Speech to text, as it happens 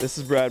This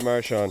is Brad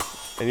Marchand,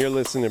 and you're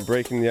listening to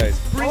Breaking the Ice.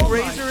 Bring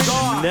Razor into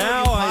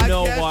Now I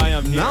know why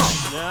I'm here. No.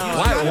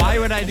 Why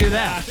would I do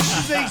that?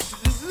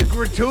 This is a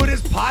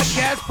gratuitous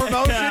podcast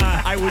promotion.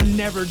 I would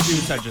never do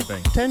such a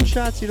thing. 10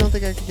 shots, you don't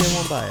think I could get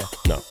one by you?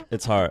 No,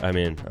 it's hard. I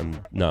mean,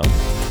 no.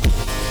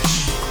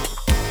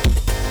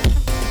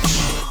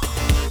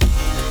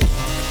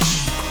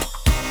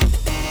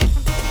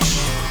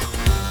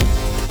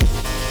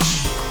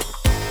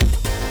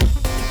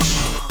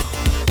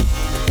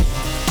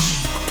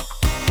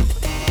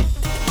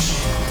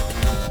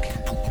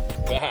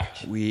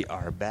 We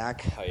are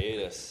back.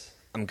 Hiatus.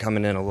 I'm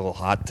coming in a little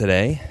hot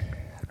today.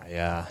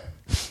 I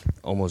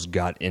almost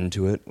got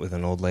into it with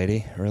an old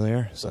lady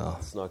earlier, so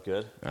It's not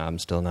good. I'm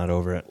still not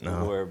over it.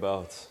 No.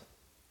 Whereabouts?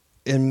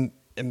 In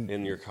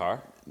In your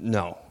car?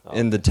 no,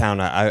 in the town.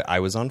 I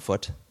was on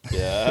foot,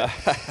 Yeah.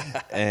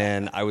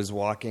 and I was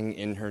walking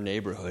in her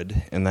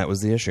neighborhood, and that was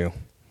the issue.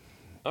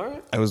 All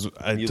right.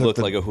 I You took look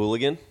like a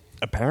hooligan?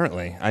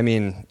 apparently. I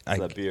mean,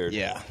 that beard.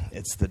 Yeah,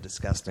 it's the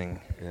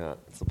disgusting. Yeah,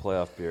 it's the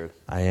playoff beard.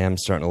 I am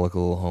starting to look a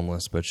little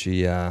homeless, but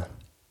she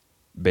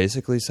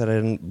basically said I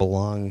didn't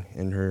belong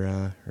in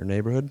her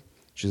neighborhood.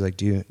 She's like,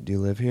 "Do you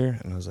live here?"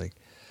 And I was like,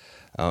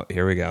 "Oh,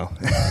 here we go."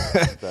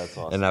 That's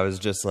awesome. And I was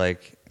just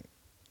like,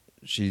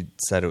 she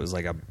said it was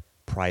like a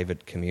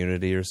private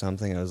community or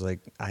something. I was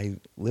like, I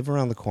live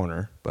around the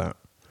corner, but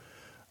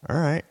all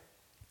right.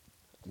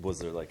 Was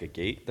there like a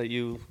gate that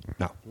you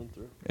No. went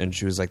through? And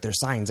she was like, "There's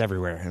signs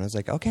everywhere," and I was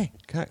like, "Okay,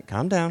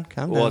 calm down,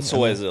 calm Well, down."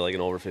 so is it like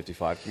an over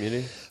 55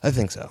 community? I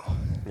think so.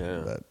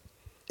 Yeah. But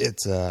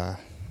it's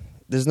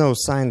there's no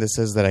sign that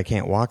says that I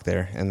can't walk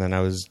there. And then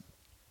I was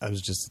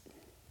just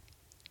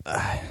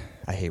I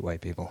hate white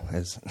people.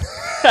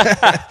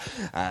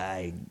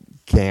 I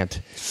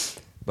can't.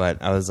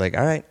 But I was like,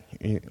 all right,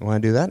 you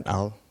want to do that?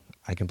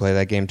 I can play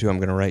that game too. I'm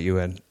going to write you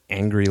an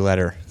angry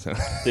letter. So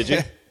Did you?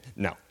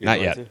 No, You're not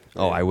going yet. to?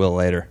 Oh, Yeah. I will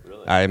later.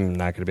 Really? I'm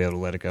not going to be able to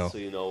let it go. So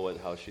you know what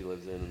house she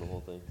lives in and the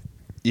whole thing?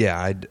 Yeah,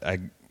 I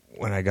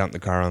when I got in the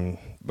car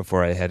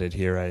before I headed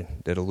here, I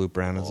did a loop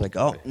around. I was like,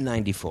 boy.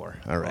 94.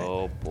 All right.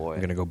 Oh, boy. I'm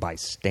going to go buy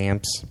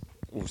stamps.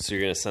 So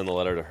you're going to send the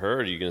letter to her, or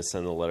are you going to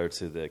send the letter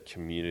to the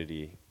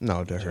community?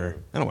 No, to her.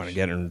 I don't want to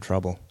get her in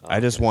trouble. Oh, I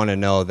just want to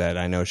know that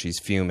I know she's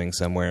fuming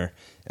somewhere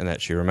and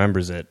that she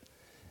remembers it,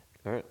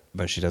 All right.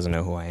 but she doesn't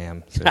know who I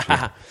am. So she,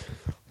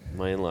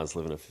 My in-laws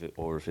live in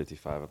over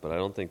 55, but I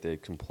don't think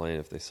they'd complain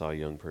if they saw a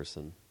young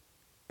person.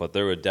 But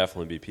there would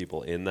definitely be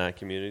people in that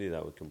community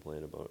that would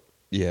complain about.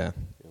 yeah,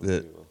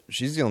 maybe we'll.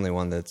 she's the only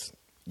one that's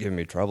giving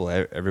me trouble.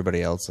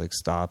 Everybody else like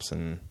stops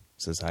and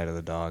says hi to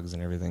the dogs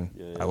and everything.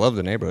 Yeah, yeah. I love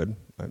the neighborhood,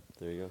 but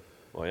There you go.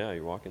 Well, yeah,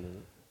 you're walking in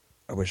it.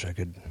 I wish I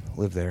could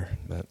live there.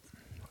 But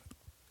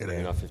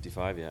You're not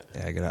 55 yet.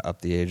 yeah, I gotta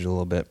up the age a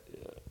little bit.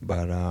 Yeah.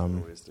 But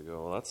Ways to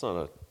go. Well, that's not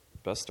a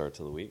best start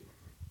to the week.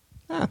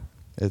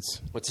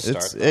 it's What's the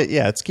it's start, though?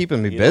 yeah, it's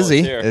keeping me You busy. Know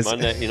it's here. It's-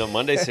 Monday,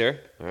 Monday's here.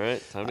 All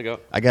right, time to go.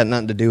 I got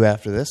nothing to do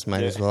after this.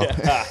 Might as well.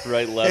 Yeah,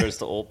 write letters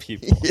to old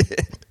people.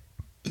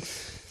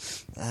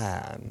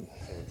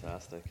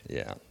 Fantastic.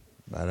 Yeah,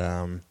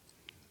 but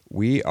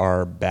we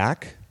are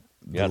back.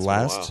 Yeah, The it's been a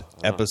last while.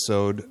 I know.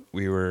 episode,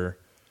 we were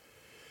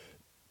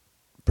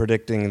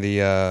predicting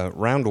the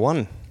round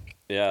one.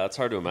 Yeah, that's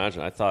hard to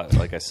imagine. I thought,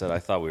 like I said, I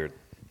thought we were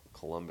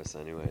Columbus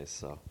anyways.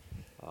 So,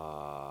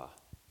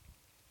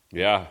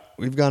 yeah.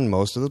 We've gone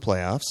most of the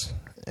playoffs,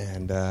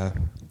 and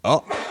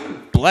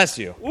oh, bless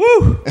you.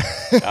 Woo!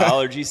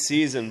 Allergy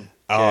season,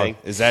 Oh, gang.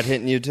 is that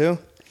hitting you too?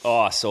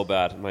 Oh, so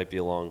bad. It might be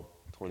a long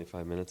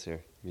 25 minutes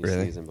here. Me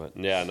Really? sneezing, but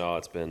yeah, no,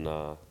 it's been.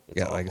 It's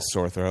Got like a awful.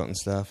 sore throat and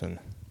stuff, and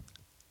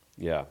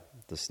Yeah,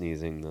 the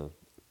sneezing, the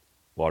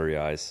watery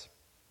eyes.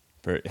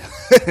 very,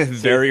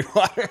 very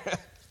water.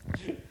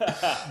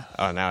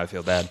 Oh, now I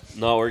feel bad.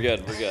 No, we're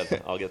good. We're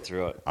good. I'll get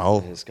through it.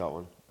 I'll- I just got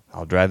one.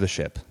 I'll drive the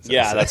ship. So-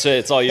 Yeah, so- that's it.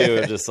 It's all you.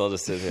 I'll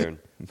just sit here.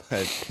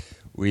 But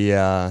we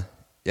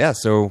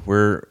so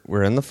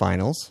we're in the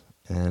finals,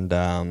 and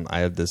I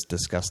have this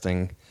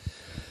disgusting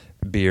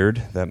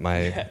beard that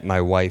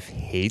my wife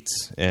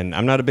hates, and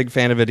I'm not a big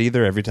fan of it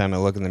either. Every time I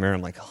look in the mirror,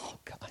 I'm like, oh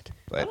god. I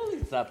But don't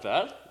think it's that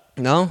bad.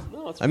 no,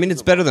 No, it's I mean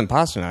it's reasonable. better than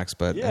Pasternak's,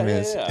 but Yeah, I mean,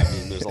 yeah, it's, yeah. I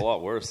mean, there's a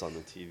lot worse on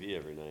the TV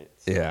every night.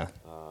 So, yeah,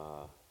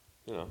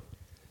 you know,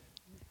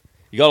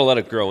 you got to let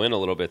it grow in a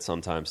little bit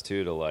sometimes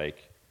too to like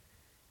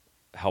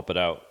help it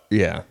out.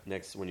 yeah.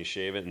 Next, when you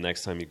shave it, and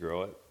next time you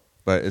grow it.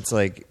 But it's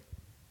like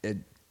it.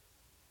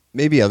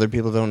 Maybe other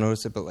people don't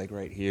notice it, but like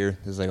right here,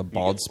 there's like a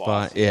bald get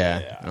spot. spots. Yeah.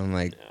 Yeah. And I'm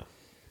like, Yeah.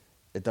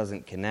 it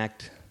doesn't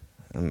connect.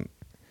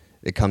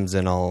 It comes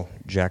in all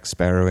Jack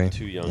Sparrowy.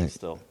 Too young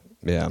still.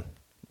 Yeah, to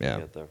yeah.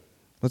 Get there.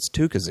 What's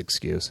Tuukka's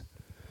excuse?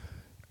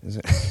 Is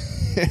it?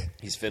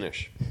 He's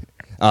Finnish.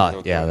 Oh,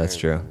 don't yeah, grow that's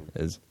hair. true.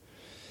 Is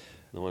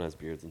No one has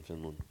beards in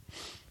Finland.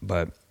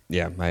 but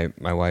yeah,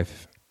 my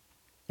wife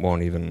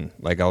won't even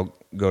like. I'll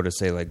go to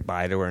say like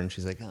bye to her, and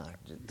she's like, "Oh,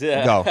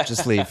 Yeah. go,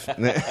 just leave."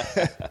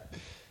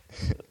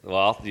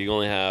 Well, you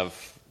only have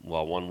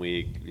 1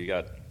 week. You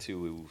got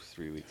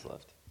 3 weeks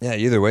left. Yeah.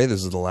 Either way,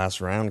 this is the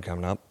last round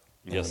coming up.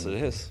 Yes, it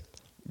is.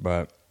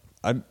 But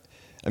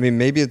I mean,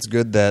 maybe it's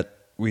good that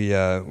we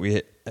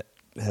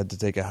had to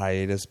take a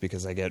hiatus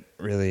because I get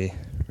really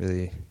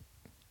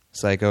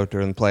psycho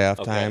during the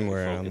playoff time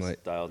where I'm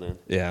like dialed in.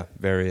 Yeah,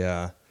 very.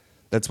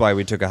 That's why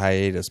we took a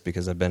hiatus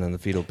because I've been in the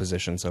fetal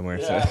position somewhere.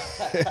 Yeah.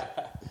 So.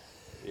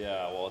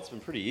 Yeah, well, it's been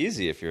pretty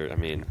easy if you're. I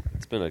mean,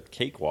 it's been a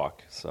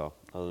cakewalk. So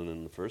other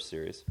than the first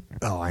series.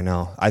 Oh, I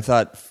know. I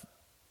thought,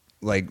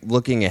 like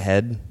looking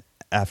ahead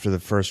after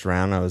the first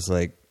round, I was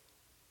like,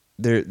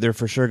 they're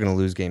for sure going to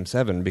lose Game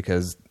 7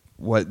 because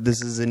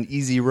this is an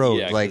easy road.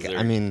 Yeah, like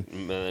I mean,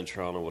 and then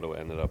Toronto would have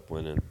ended up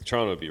winning.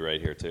 Toronto would be right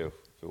here too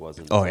if it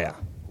wasn't. Oh yeah.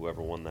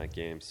 Whoever won that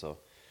game. So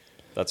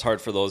that's hard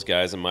for those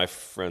guys and my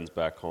friends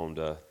back home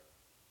to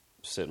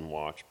sit and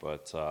watch.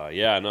 But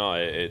yeah, no,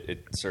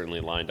 it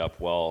certainly lined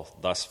up well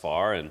thus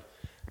far, and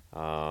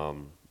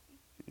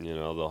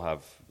they'll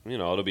have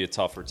it'll be a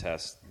tougher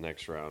test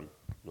next round,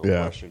 no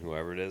question.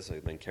 Whoever it is,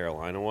 I think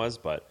Carolina was,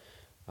 but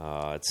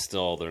it's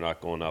still they're not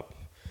going up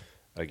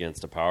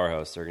against a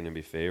powerhouse. They're going to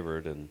be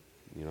favored, and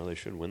they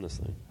should win this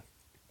thing.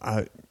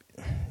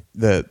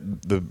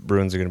 The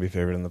Bruins are going to be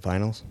favored in the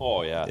finals.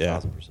 Oh yeah,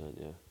 1,000%,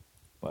 yeah,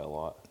 by a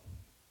lot.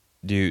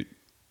 Do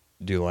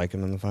you like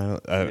them in the final?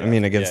 I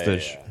mean, against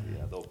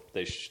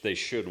they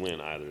should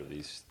win either of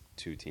these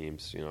two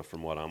teams.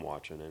 From what I'm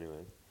watching,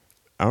 anyway.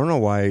 I don't know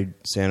why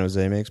San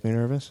Jose makes me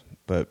nervous,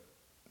 but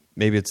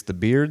maybe it's the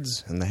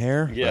beards and the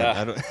hair. Yeah,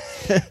 I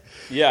don't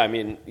yeah. I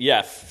mean,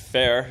 yeah,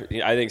 fair.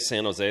 I think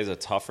San Jose is a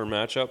tougher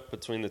matchup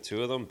between the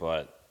two of them,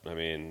 but I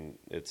mean,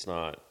 it's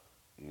not.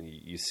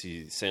 You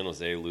see San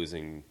Jose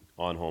losing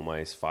on home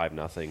ice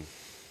 5-0.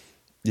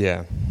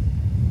 Yeah.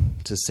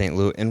 To St.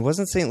 Louis, and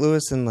wasn't St.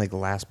 Louis in like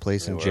last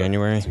place in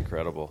January? It's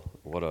incredible.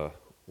 What a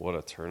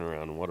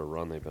turnaround and what a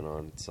run they've been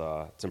on.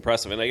 It's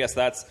impressive, and I guess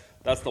that's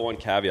the one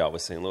caveat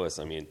with St. Louis.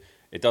 I mean,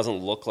 it doesn't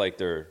look like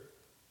they're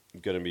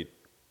going to be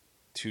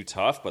too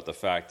tough, but the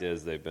fact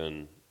is they've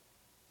been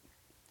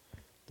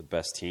the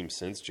best team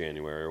since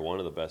January, or one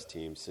of the best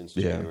teams since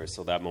January.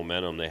 So that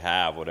momentum they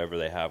have, whatever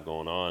they have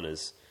going on,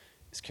 is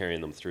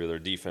carrying them through. Their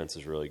defense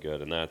is really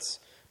good, and that's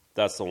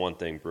the one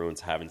thing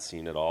Bruins haven't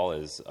seen at all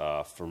is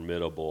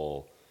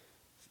formidable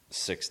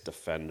 6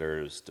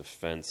 defenders,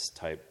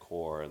 defense-type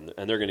core. And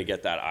they're going to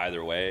get that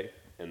either way,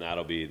 and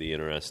that'll be the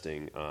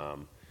interesting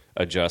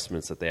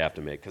adjustments that they have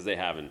to make because they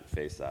haven't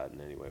faced that in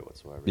any way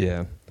whatsoever.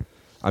 Yeah.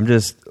 I'm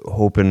just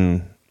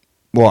hoping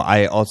 – well,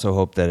 I also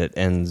hope that it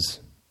ends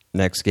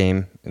next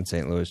game and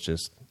St. Louis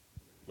just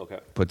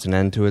puts an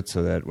end to it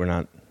so that we're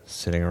not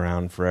sitting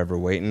around forever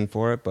waiting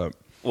for it. But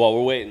well,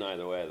 we're waiting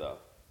either way, though.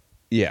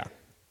 Yeah.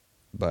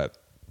 But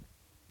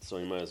so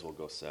you might as well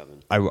go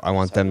 7. I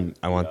want them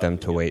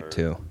to wait hurt.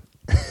 too.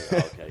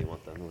 Okay, you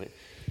want them to wait?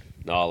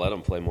 No, let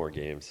them play more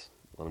games.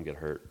 Let them get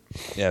hurt.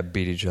 Yeah,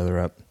 beat each other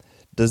up.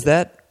 Does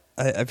that?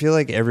 I feel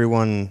like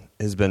everyone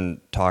has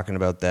been talking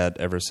about that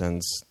ever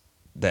since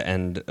the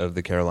end of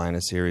the Carolina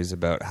series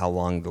about how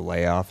long the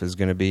layoff is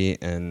going to be,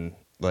 and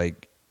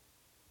like,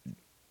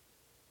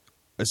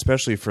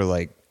 especially for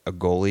like a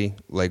goalie,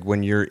 like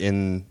when you're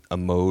in a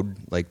mode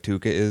like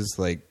Tuukka is,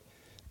 like,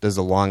 does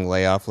a long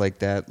layoff like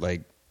that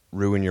like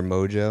ruin your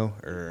mojo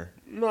or?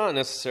 Not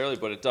necessarily,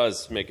 but it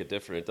does make it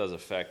different. It does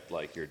affect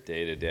like your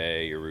day to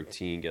day. Your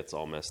routine gets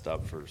all messed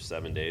up for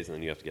 7 days, and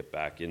then you have to get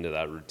back into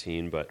that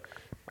routine. But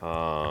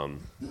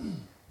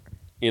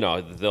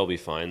they'll be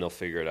fine. They'll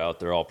figure it out.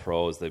 They're all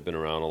pros. They've been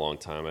around a long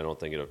time. I don't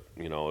think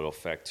it'll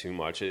affect too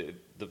much.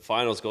 The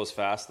finals goes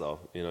fast though.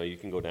 You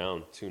can go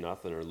down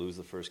 2-0 or lose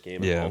the first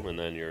game at home, and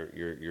then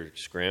you're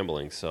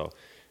scrambling. So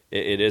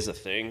it is a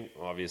thing.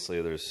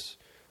 Obviously, there's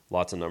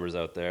lots of numbers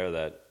out there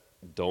that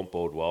don't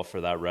bode well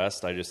for that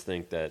rest. I just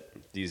think that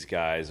these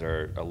guys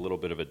are a little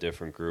bit of a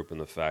different group in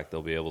the fact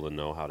they'll be able to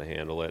know how to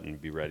handle it and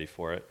be ready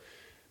for it.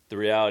 The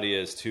reality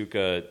is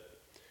Tuukka,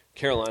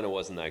 Carolina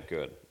wasn't that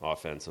good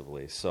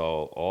offensively,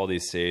 so all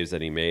these saves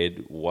that he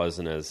made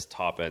wasn't as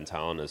top-end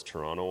talent as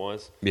Toronto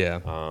was.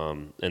 Yeah.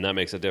 And that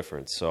makes a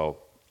difference. So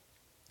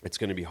it's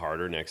going to be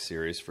harder next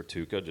series for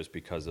Tuukka just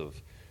because of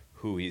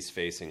who he's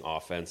facing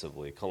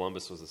offensively.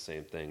 Columbus was the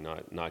same thing,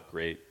 not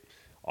great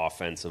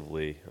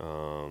offensively,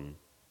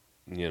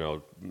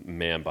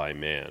 man by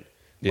man,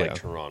 like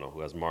Toronto, who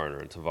has Marner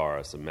and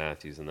Tavares and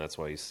Matthews, and that's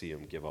why you see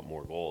him give up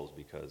more goals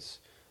because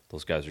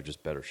those guys are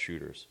just better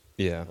shooters.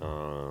 Yeah.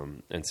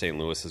 And St.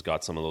 Louis has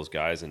got some of those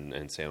guys,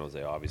 and San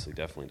Jose obviously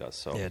definitely does.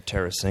 So yeah,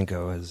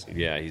 Tarasenko is.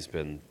 Yeah, he's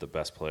been the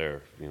best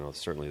player.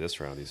 Certainly this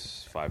round,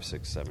 he's 5,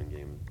 6, 7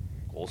 game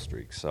goal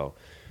streak. So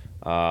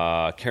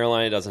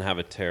Carolina doesn't have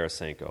a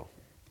Tarasenko,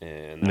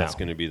 and that's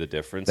going to be the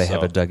difference. They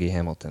have a Dougie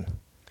Hamilton.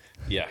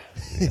 Yeah,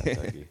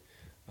 Dougie.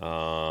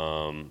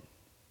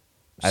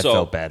 I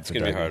felt bad for It's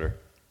going to be Dougie. harder.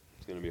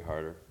 It's going to be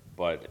harder,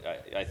 but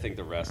I think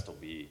the rest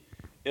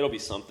it'll be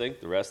something.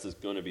 The rest is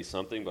going to be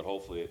something, but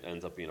hopefully it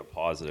ends up being a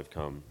positive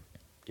come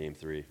Game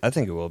 3. I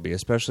think it will be,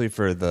 especially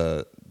for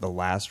the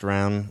last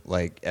round.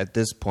 Like at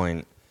this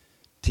point,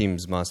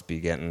 teams must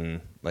be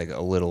getting like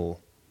a little.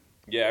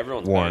 Yeah,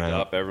 everyone's worn banged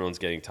out. up. Everyone's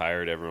getting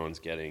tired. Everyone's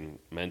getting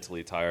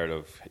mentally tired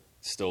of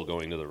still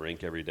going to the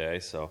rink every day.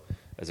 So,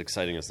 as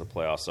exciting as the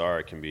playoffs are,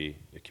 it can be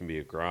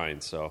a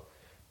grind. So,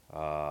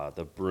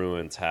 the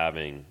Bruins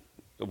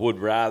would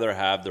rather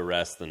have the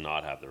rest than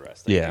not have the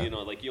rest. Like, Yeah.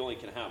 you only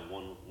can have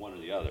one or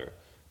the other.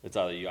 It's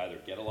either you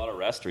get a lot of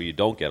rest or you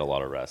don't get a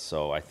lot of rest.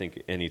 So I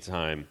think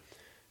anytime,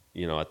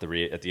 at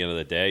the end of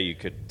the day, you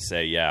could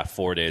say,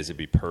 4 days would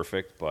be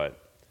perfect, but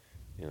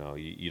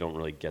you don't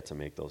really get to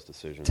make those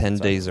decisions. 10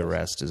 days of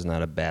rest is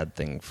not a bad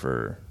thing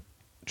for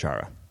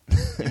Chara.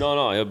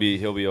 No, he'll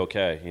be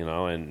okay.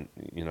 And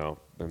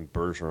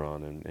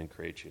Bergeron and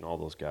Krejci and all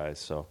those guys.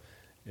 So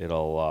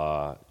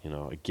it'll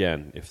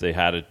again, if they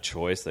had a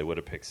choice, they would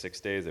have picked 6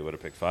 days. They would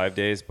have picked 5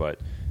 days, but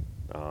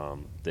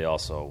they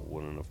also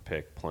wouldn't have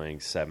picked playing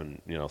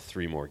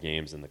 3 more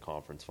games in the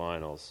conference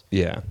finals.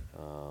 Yeah.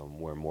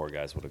 Where more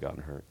guys would have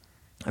gotten hurt.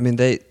 I mean,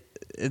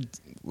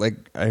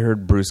 like I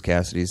heard Bruce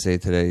Cassidy say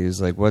today, he was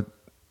like, "What?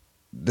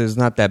 There's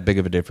not that big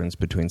of a difference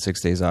between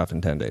 6 days off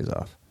and 10 days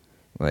off."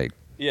 Like,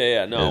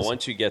 yeah, no.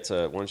 Once you get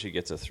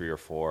to 3 or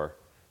 4,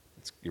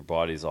 your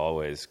body's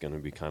always going to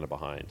be kind of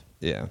behind.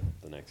 Yeah.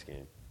 The next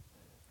game.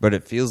 But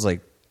it feels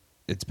like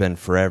it's been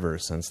forever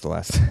since the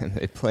last time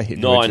they played.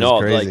 No, which I know.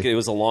 is crazy. Like it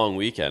was a long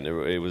weekend.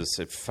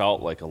 It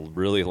felt like a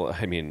really.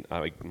 I mean,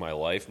 my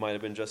life might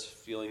have been just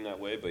feeling that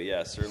way, but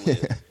yeah, certainly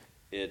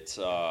it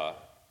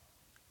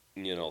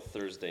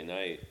Thursday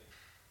night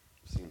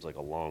seems like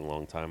a long,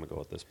 long time ago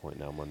at this point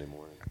now. Monday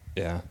morning.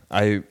 Yeah,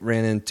 I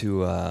ran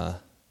into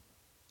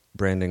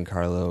Brandon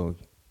Carlo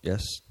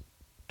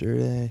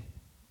yesterday,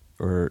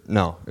 or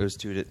no, it was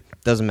 2 days.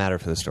 Doesn't matter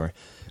for the story.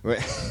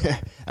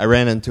 I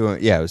ran into him.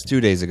 Yeah, it was 2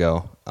 days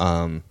ago.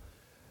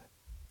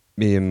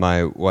 Me and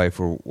my wife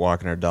were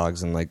walking our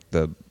dogs in like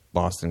the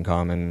Boston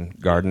Common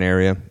garden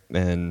area,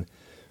 and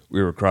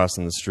we were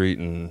crossing the street,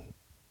 and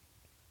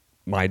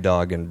my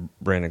dog and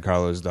Brandon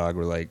Carlo's dog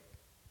were like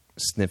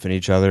sniffing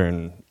each other,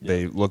 and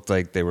they looked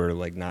like they were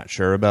like not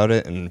sure about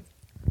it, and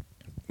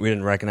we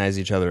didn't recognize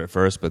each other at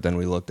first, but then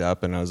we looked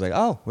up, and I was like,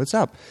 "Oh, what's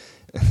up?"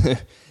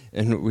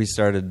 And we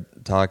started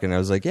talking. I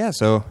was like, "Yeah,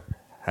 so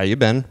how you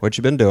been? What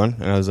you been doing?"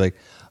 And I was like,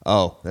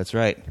 "Oh, that's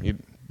right.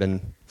 You've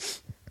been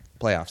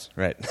playoffs,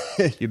 right?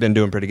 You've been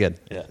doing pretty good."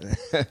 Yeah.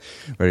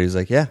 But he was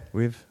like, "Yeah,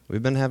 we've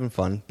been having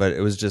fun." But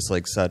it was just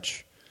like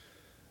such,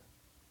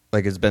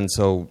 like it's been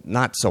so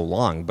not so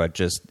long, but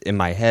just in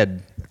my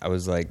head, I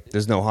was like,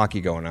 "There's no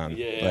hockey going on."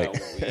 Yeah, Like,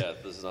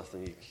 There's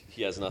nothing.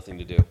 He has nothing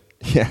to do.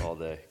 Yeah. All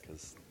day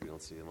because we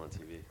don't see him on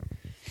TV.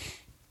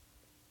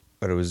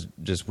 but it was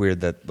just weird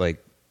that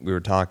like we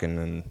were talking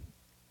and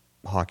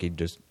hockey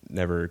just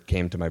never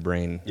came to my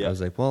brain. Yeah. I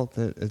was like, well,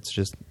 it's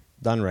just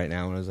done right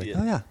now. And I was like, Yeah.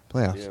 oh yeah,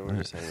 playoffs. Yeah, All we're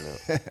right. just hanging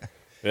out.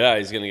 Yeah,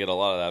 he's going to get a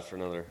lot of that for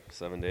another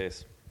 7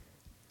 days.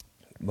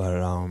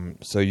 But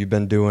so you've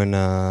been doing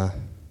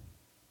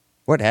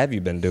what have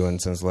you been doing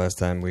since the last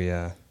time we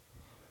Yeah,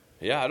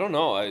 I don't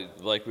know.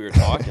 Like we were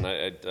talking,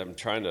 I'm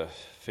trying to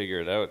figure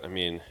it out. I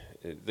mean,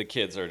 the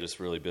kids are just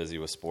really busy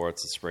with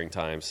sports. It's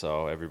springtime,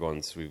 so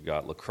we've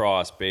got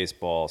lacrosse,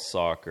 baseball,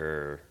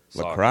 soccer.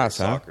 Lacrosse,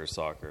 huh?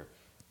 Soccer.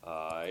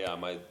 Yeah,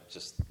 my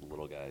just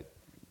little guy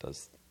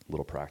does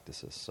little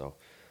practices. So,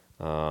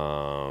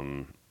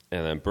 and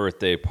then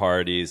birthday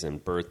parties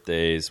and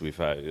birthdays.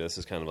 This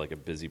is kind of like a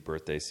busy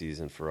birthday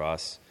season for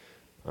us.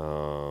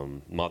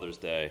 Mother's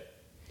Day.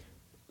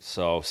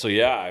 So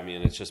yeah. I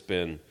mean, it's just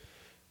been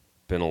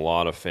a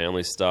lot of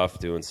family stuff,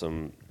 doing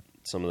some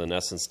of the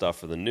Nesson stuff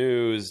for the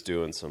news,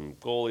 doing some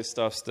goalie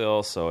stuff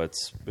still. So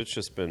it's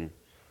just been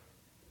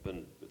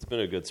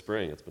a good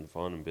spring. It's been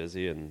fun and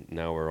busy, and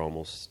now we're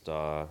almost.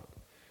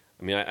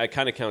 I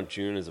kind of count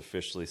June as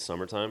officially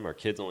summertime. Our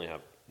kids only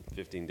have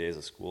 15 days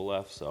of school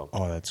left, so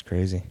oh, that's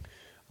crazy.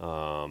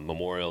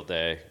 Memorial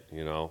Day,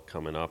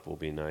 coming up will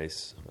be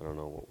nice. I don't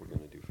know what we're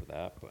going to do for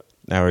that, but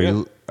Now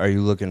are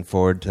you looking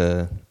forward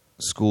to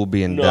school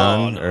being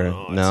done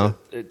or no?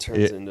 It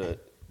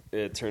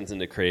turns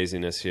into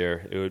craziness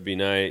here. It would be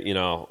nice,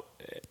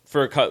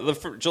 for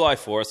July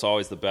 4th is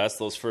always the best,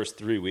 those first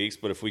 3 weeks,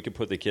 but if we could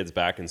put the kids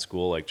back in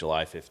school like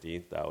July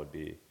 15th, that would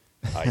be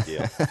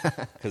ideal.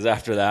 Because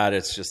after that,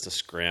 it's just a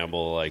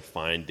scramble, like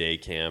find day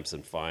camps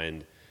and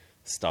find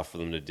stuff for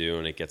them to do,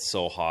 and it gets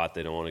so hot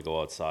they don't want to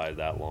go outside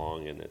that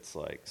long, and it's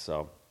like,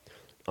 so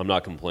I'm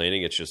not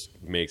complaining. It just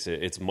makes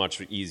it's much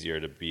easier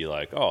to be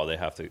like, oh, they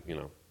have to,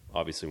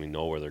 obviously we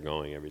know where they're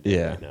going every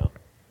day right now.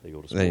 They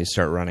go to school. Then you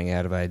start running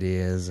out of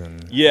ideas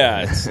and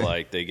yeah, it's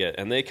like they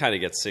kind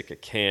of get sick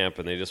at camp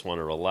and they just want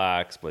to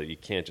relax, but you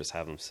can't just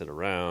have them sit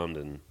around,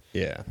 and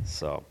yeah.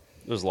 so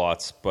there's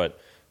lots, but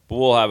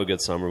we'll have a good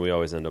summer. We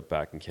always end up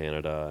back in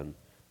Canada,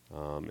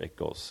 and it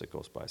goes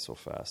by so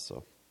fast.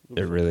 So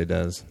It really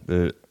does.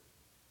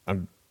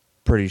 I'm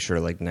pretty sure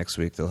like next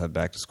week they'll have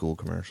back to school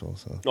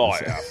commercials. So oh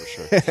yeah, for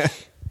sure.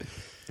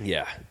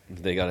 Yeah,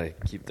 they got to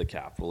keep the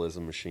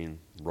capitalism machine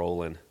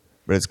rolling.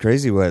 But it's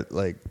crazy what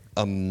like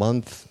a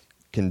month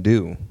can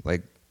do.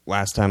 Like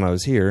last time I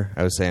was here,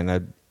 I was saying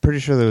I'm pretty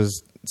sure there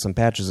was some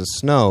patches of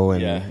snow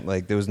and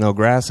like there was no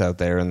grass out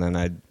there, and then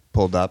I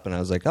pulled up and I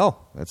was like, oh,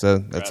 that's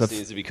Grass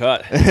needs to be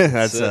cut.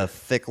 that's a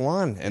thick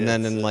lawn. And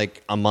then in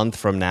like a month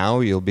from now,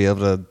 you'll be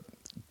able to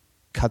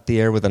cut the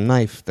air with a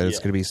knife that it's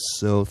Yeah. going to be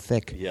so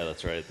thick. Yeah,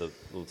 that's right. The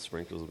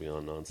sprinkles will be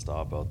on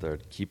nonstop out there,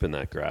 keeping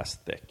that grass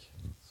thick.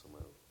 So my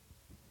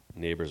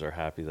neighbors are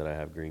happy that I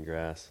have green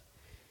grass.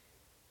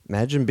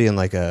 Imagine being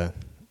like a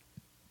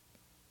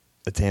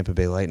Tampa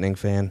Bay Lightning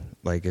fan.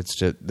 Like it's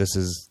just this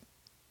is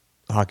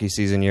hockey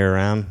season year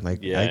round. Like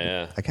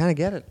Yeah. I kind of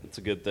get it. It's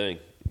a good thing.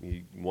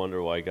 You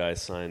wonder why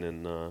guys sign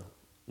in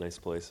nice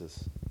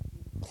places.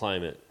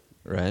 Climate,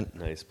 Right?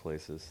 nice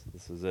places.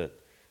 This is it.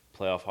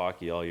 Playoff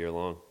hockey all year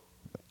long.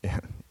 Yeah.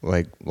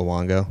 Like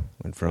Luongo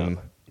went from Yeah,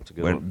 it's a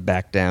good went one.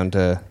 back down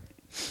to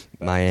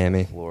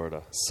Miami.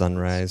 Florida.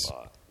 Sunrise.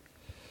 Spot.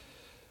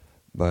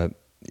 But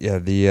yeah,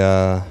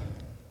 the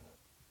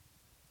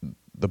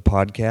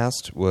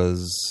podcast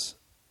was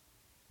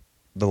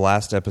the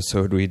last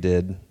episode we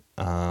did.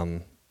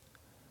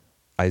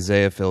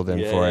 Isaiah filled in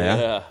for you,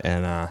 Yeah.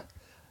 and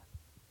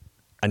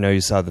I know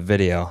you saw the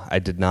video. I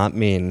did not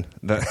mean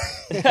that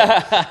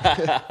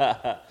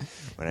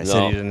when I said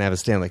No. you didn't have a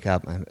Stanley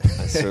Cup.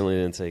 I certainly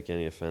didn't take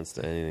any offense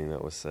to anything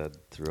that was said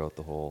throughout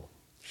the whole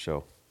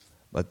show.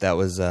 But that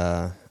was,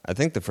 I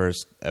think, the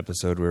first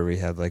episode where we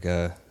had like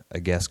a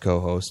guest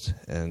co-host,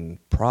 and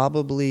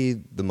probably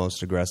the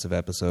most aggressive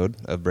episode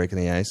of Breaking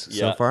the Ice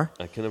so far.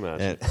 I can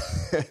imagine.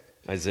 And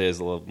Isaiah's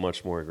a little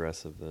much more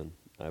aggressive than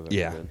I've ever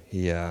yeah, been.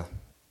 he.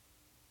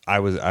 I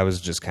was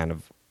just kind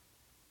of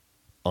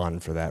on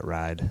for that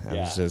ride. I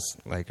Yeah. was just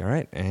like, all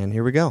right, and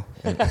here we go.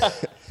 And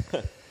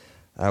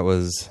that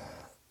was,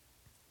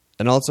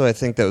 and also I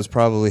think that was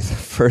probably the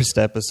first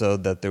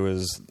episode that there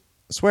was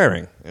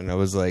swearing, and I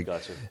was like,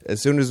 Gotcha.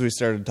 as soon as we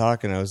started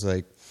talking, I was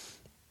like,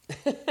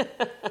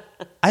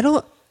 I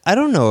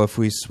don't know if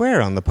we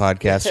swear on the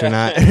podcast or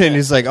not. And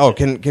he's like, oh,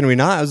 can we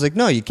not? I was like,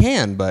 no, you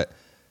can, but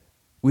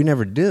we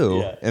never do.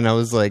 Yeah. And I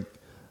was like,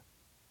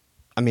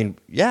 I mean,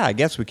 yeah, I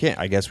guess we can.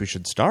 I guess we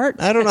should start.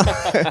 I don't know.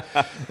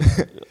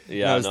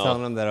 And I was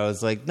telling him that I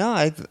was like, no,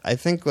 I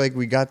think like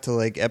we got to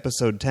like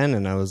episode 10,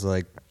 and I was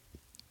like,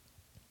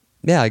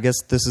 yeah, I guess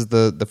this is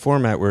the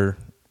format we're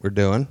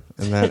doing.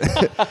 And then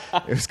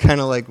it was kind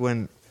of like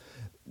when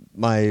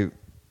me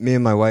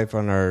and my wife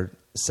on our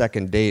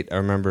second date, I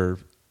remember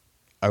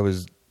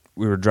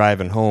we were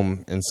driving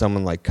home and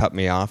someone like cut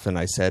me off, and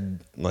I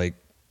said like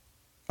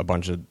a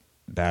bunch of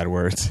bad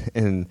words,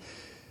 and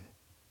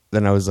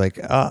then I was like,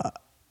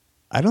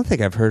 I don't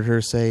think I've heard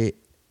her say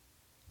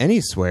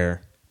any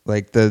swear.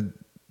 Like the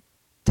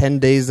 10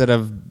 days that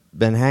I've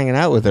been hanging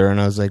out with her, and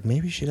I was like,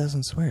 maybe she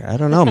doesn't swear. I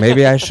don't know.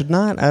 Maybe I should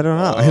not. I don't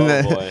know.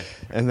 Oh,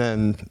 And boy.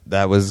 then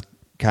that was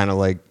kind of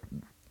like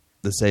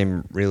the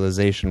same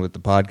realization with the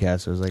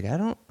podcast. I was like,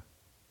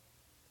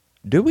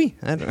 do we?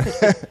 I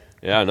don't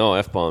Yeah, no,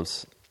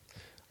 F-bombs.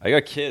 I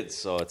got kids,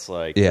 so it's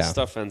like Yeah. this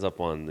stuff ends up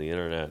on the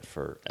internet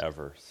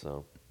forever.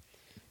 So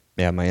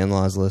Yeah, my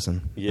in-laws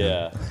listen.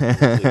 yeah,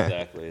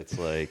 exactly. It's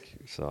like,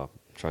 so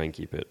try and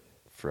keep it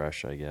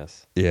fresh, I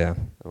guess. Yeah.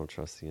 I don't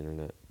trust the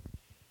internet.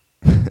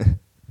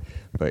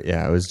 But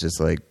yeah, it was just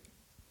like,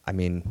 I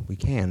mean, we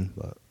can,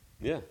 but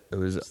Yeah. it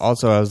was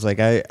also, I was like,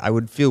 I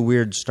would feel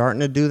weird starting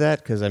to do that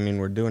because, I mean,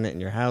 we're doing it in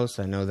your house.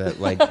 I know that,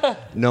 like,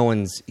 no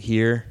one's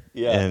here.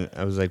 Yeah. And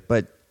I was like,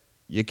 but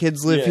your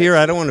kids live Yeah. here.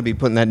 I don't want to be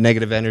putting that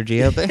negative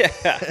energy out there.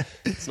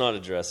 It's not a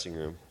dressing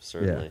room,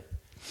 certainly.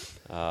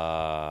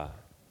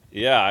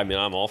 Yeah, I mean,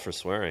 I'm all for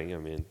swearing. I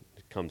mean,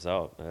 it comes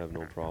out. I have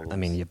no problem. I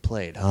mean, you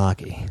played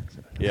hockey.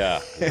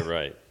 Yeah, you're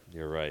right.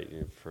 You're right.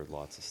 You've heard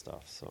lots of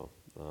stuff. So,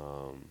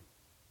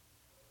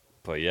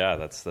 but yeah,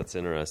 that's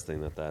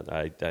interesting that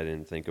I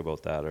didn't think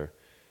about that.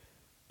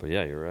 But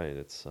yeah, you're right.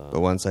 It's But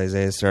once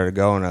Isaiah started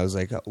going, I was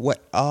like,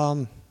 what?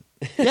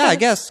 Yeah, I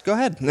guess. Go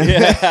ahead.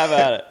 yeah, have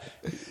at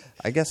it.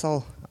 I guess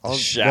I'll go ahead,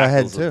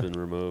 Shackles too. have been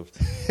removed.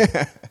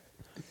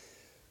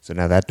 So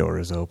now that door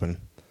is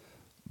open.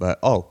 But,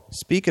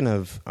 speaking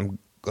of, I'm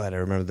glad I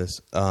remember this.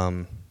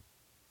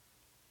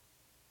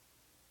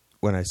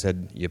 When I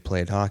said you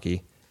played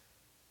hockey,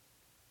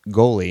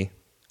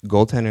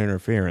 goaltender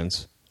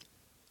interference.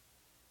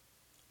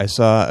 I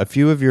saw a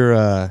few of your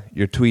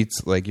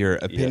tweets, like your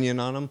opinion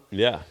on them.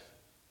 Yeah,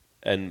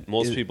 and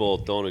most people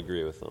don't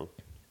agree with them,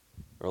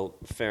 or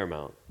a fair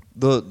amount.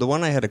 The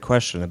one I had a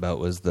question about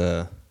was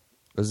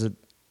it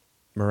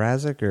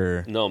Mrazek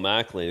or No,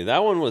 McElhinney.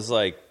 That one was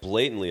like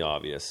blatantly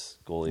obvious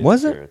goalie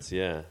Was it? interference.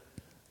 Yeah,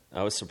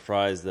 I was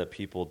surprised that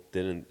people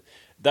didn't.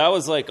 That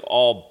was like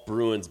all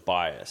Bruins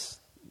bias,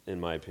 in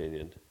my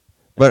opinion.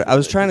 But I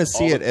was trying to All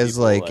see the it as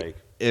people, like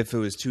if it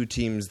was two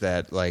teams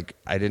that like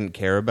I didn't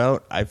care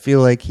about. I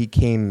feel like he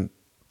came.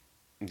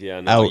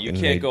 Yeah, no, out you and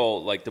can't made- go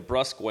like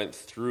DeBrusque went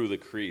through the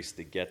crease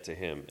to get to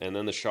him, and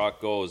then the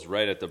shot goes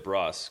right at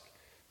DeBrusque.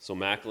 So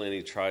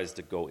McElhinney tries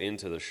to go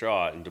into the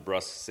shot, and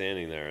DeBrusque's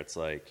standing there. It's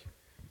like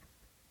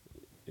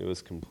it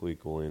was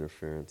complete goal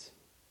interference.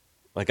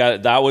 Like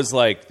that was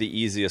like the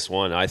easiest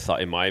one I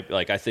thought.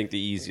 I think the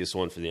easiest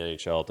one for the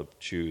NHL to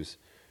choose.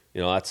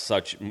 You know, that's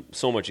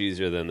so much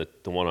easier than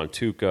the one on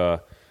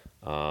Tuukka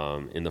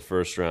in the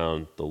first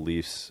round, the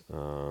Leafs,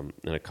 and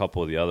a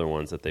couple of the other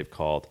ones that they've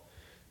called.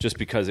 Just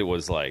because it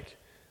was like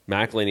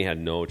McElhinney had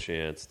no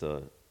chance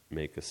to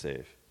make a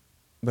save.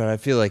 But I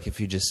feel like if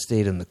you just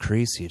stayed in the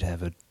crease, you'd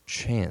have a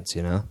chance,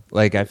 you know?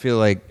 Like, I feel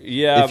like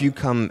Yeah. if you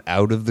come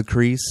out of the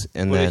crease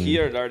and But then... he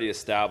had already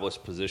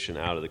established position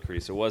out of the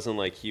crease. It wasn't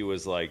like he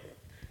was like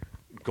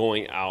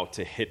going out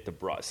to hit the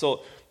brush.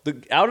 So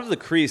the out of the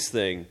crease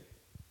thing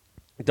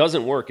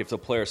doesn't work if the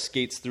player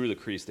skates through the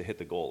crease to hit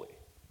the goalie.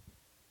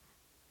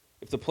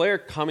 If the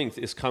player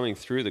is coming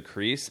through the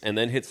crease and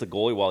then hits the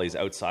goalie while he's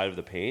outside of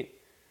the paint,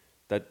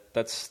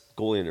 that's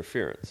goalie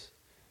interference.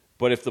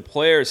 But if the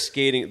player is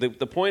skating,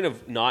 the point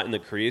of not in the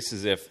crease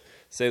is if,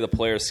 say, the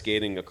player is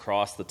skating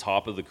across the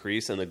top of the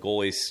crease and the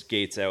goalie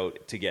skates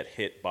out to get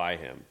hit by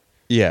him.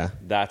 Yeah.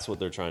 That's what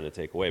they're trying to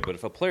take away. But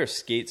if a player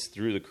skates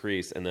through the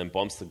crease and then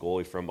bumps the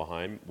goalie from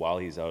behind while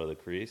he's out of the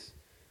crease,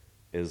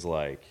 is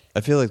like...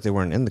 I feel like they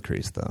weren't in the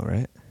crease, though,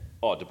 right?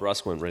 Oh,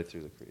 DeBrusk went right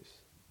through the crease.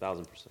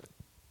 1,000%.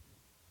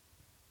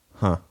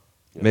 Huh.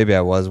 Yeah. Maybe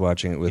I was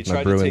watching it with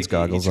my Bruins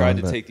goggles on. He tried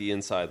to but- take the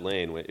inside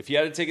lane. If he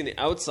had taken the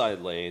outside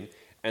lane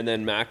and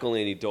then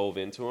McElhinney dove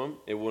into him,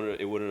 it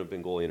wouldn't have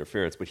been goalie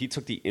interference. But he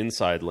took the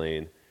inside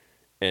lane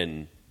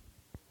and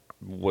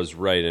was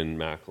right in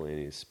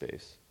McElhinney's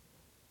space.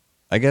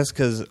 I guess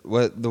because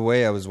the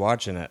way I was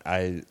watching it,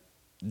 I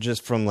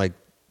just from like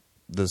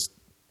this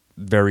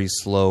very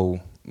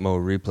slow mo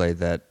replay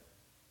that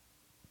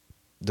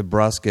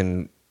DeBrusk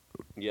and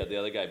Yeah, the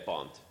other guy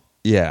bumped.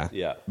 yeah,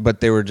 Yeah. but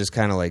they were just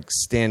kind of like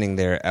standing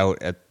there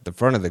out at the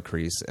front of the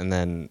crease, and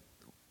then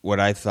what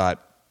I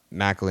thought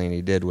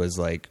McElhinney did was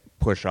like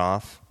push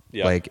off,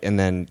 Yeah. like, and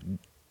then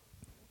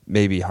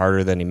maybe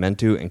harder than he meant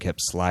to, and kept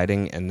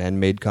sliding, and then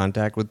made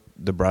contact with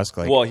DeBrusk.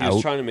 Like, Well, he was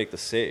out. trying to make the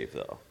save,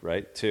 though,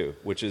 right? Too,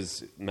 which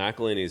is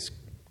McElhinney's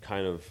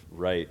kind of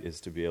right is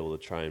to be able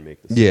to try and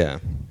make the save. Yeah,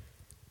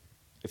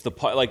 If the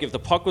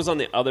puck was on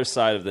the other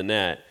side of the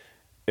net,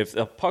 if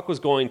the puck was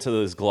going to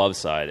his glove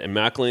side and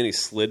McElhinney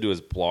slid to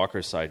his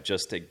blocker side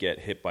just to get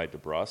hit by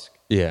DeBrusk,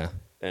 yeah,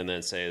 and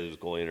then say it was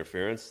goalie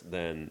interference,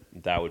 then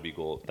that would be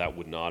goal. That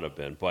would not have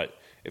been. But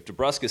if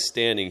DeBrusk is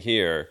standing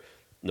here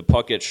and the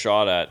puck gets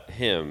shot at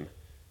him,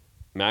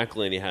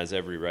 McElhinney has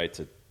every right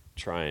to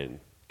try and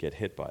get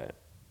hit by it,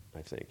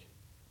 I think.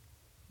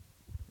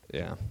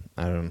 yeah.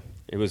 I don't know.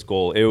 It was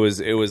goal. It was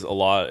a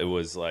lot. It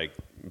was like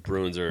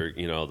Bruins are,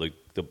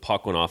 the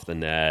puck went off the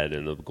net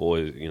and the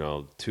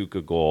goalie, took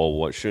a goal.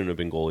 What shouldn't have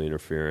been goalie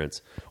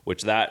interference,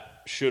 which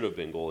that should have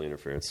been goalie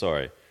interference.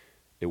 Sorry,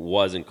 it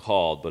wasn't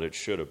called, but it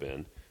should have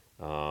been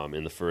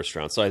in the first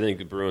round. So I think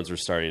the Bruins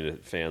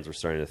fans were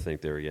starting to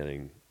think they were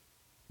getting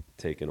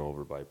taken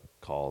over by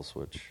calls,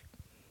 which,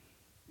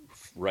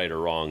 right or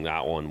wrong,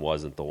 that one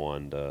wasn't the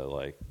one to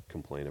like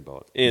complain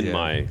about, in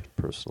my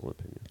personal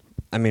opinion.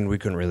 I mean, we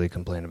couldn't really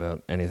complain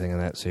about anything in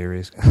that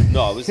series.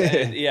 No, it was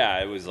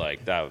it was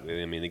like that.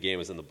 I mean, the game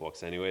was in the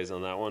books anyways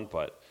on that one,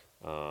 but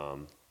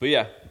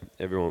yeah,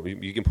 everyone,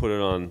 you can put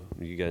it on.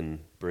 You can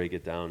break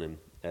it down and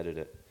edit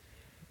it.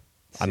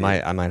 I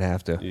might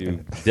have to.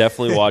 You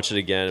definitely watch it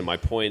again. And my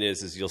point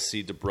is you'll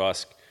see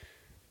DeBrusk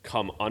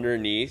come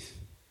underneath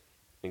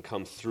and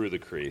come through the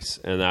crease,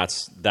 and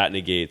that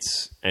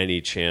negates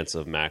any chance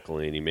of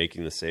McElhinney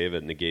making the save.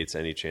 It negates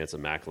any chance of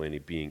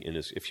McElhinney being in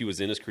his. If he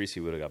was in his crease, he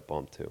would have got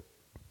bumped too.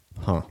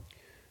 Huh.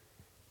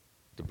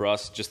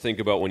 DeBrusk, just think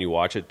about when you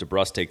watch it,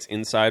 DeBrusk takes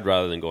inside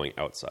rather than going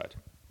outside.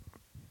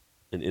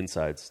 And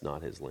inside's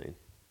not his lane.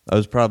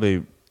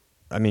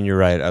 You're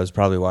right. I was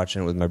probably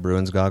watching it with my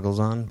Bruins goggles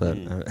on, but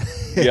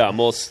Yeah,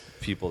 most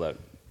people that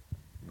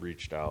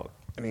reached out.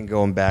 I mean,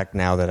 going back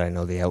now that I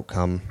know the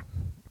outcome,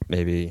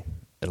 maybe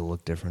it'll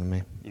look different to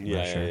me. I'm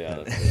not sure.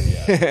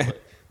 Yeah.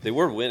 But they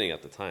were winning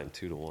at the time,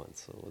 2-1,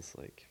 so it was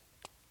like...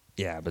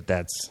 Yeah, but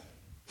that's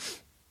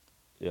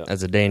Yeah. a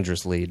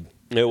dangerous lead.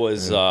 It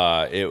was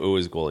it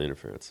was goalie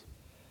interference.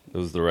 It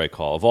was the right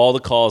call. Of all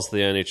the calls the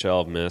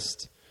NHL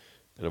missed,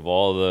 and of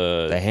all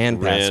the hand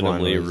pass one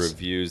randomly was-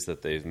 reviews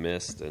that they've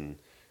missed, and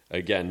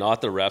again, not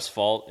the ref's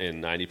fault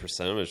in 90%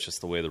 of them. It's just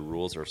the way the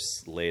rules are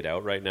laid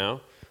out right now.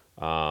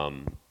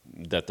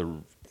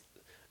 The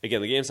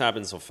games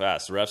happen so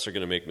fast. The refs are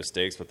going to make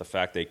mistakes, but the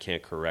fact they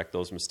can't correct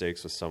those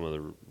mistakes with some of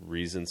the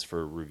reasons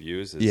for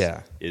reviews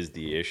is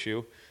the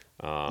issue.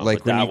 Like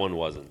but when that you- one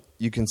wasn't.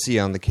 You can see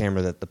on the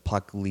camera that the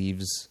puck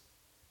leaves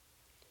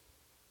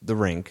the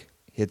rink,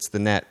 hits the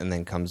net, and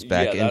then comes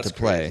back that's into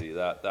play. Crazy.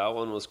 That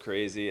one was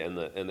crazy, and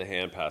the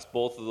hand pass.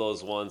 Both of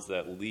those ones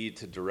that lead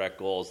to direct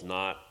goals,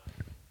 not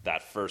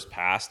that first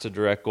pass to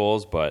direct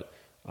goals, but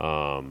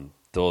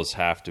those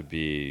have to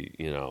be,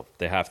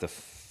 they have to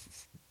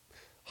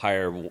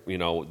hire,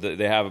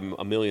 they have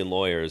a million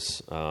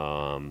lawyers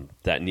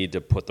that need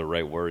to put the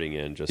right wording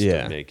in just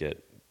to make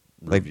it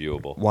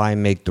reviewable. Why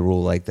make the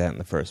rule like that in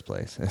the first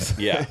place?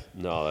 Yeah,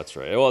 no, that's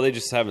right. Well, they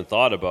just haven't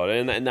thought about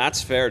it, and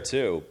that's fair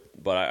too.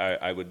 But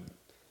I would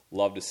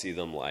love to see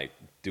them like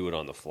do it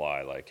on the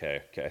fly. Like,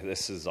 hey, okay,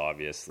 this is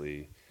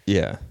obviously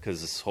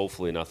because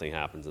hopefully nothing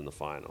happens in the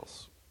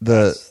finals.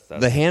 The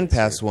That's hand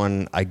concern. pass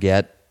one I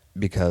get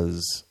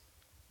because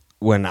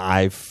when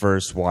I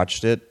first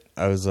watched it,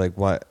 I was like,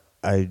 "What?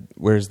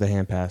 Where's the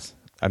hand pass?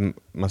 I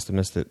must have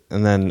missed it."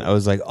 And then I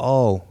was like,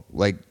 "Oh,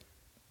 like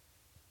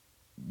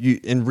you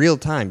in real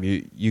time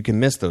you can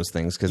miss those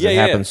things because Yeah, it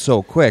yeah, happens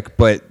so quick.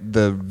 But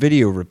the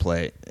video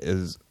replay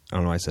is, I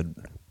don't know, I said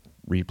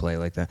replay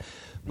like that,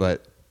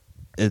 but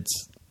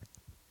it's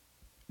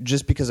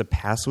just because a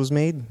pass was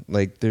made,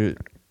 like there.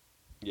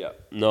 Yeah,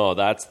 no,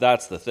 that's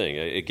the thing.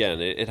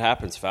 Again, it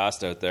happens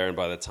fast out there, and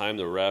by the time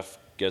the ref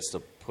gets to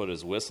put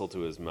his whistle to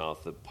his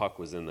mouth, the puck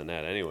was in the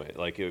net anyway.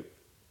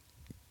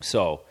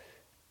 So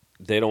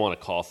they don't want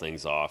to call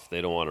things off.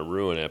 They don't want to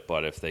ruin it,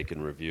 but if they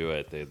can review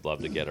it, they'd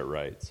love to get it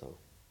right. So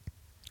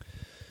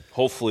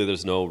hopefully,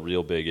 there's no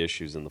real big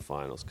issues in the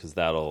finals because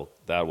that will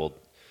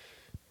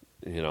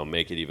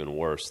make it even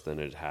worse than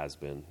it has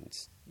been.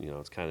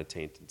 It's kind of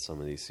tainted some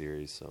of these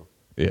series. So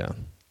Yeah.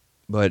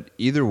 But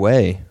either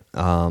way,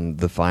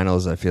 the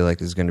finals I feel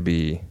like is going to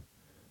be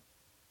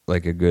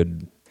like a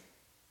good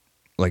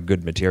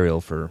material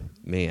for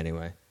me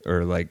anyway,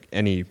 or like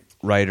any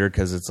writer,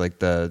 because it's like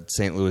the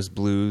St. Louis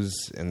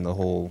Blues and the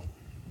whole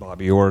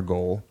Bobby Orr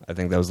goal. I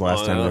think that was the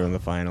last time they were in the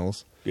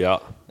finals. yeah,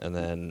 And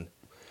then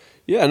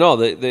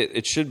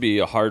it should be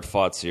a hard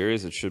fought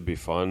series. It should be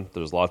fun.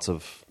 There's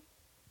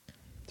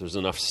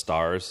enough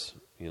stars,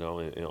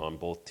 on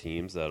both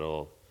teams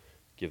that'll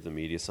give the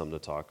media something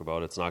to talk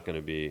about. It's not going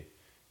to be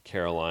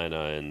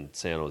Carolina and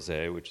San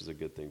Jose, which is a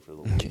good thing for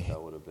the league.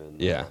 That would have been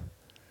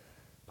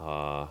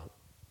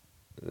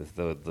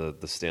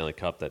the Stanley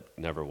Cup that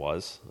never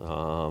was.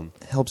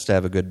 helps to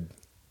have a good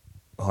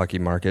hockey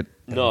market.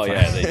 No,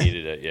 yeah, they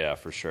needed it, yeah,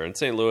 for sure. And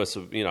St. Louis,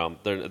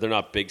 they're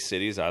not big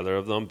cities, either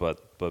of them,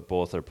 but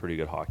both are pretty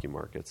good hockey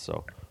markets.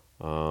 So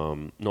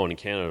no one in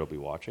Canada will be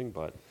watching,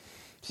 but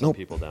some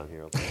people down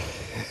here will be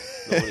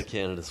watching. No one in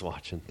Canada's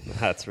watching,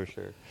 that's for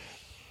sure.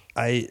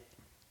 My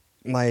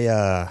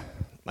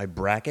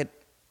bracket,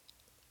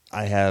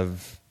 I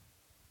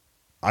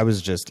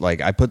was just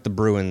like, I put the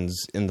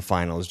Bruins in the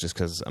finals just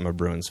because I'm a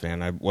Bruins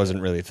fan. I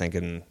wasn't really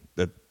thinking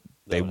that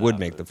they would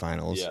make the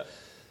finals. Yeah.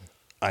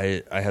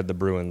 I had the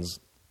Bruins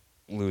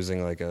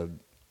losing like a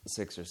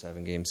 6 or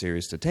 7 game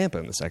series to Tampa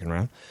in the second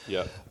round.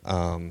 Yeah.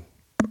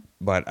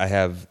 But I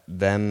have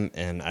them,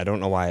 and I don't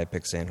know why I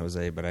picked San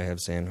Jose, but I have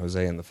San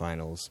Jose in the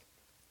finals.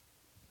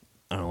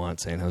 I don't want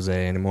San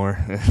Jose anymore.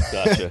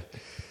 Gotcha.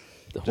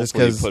 Just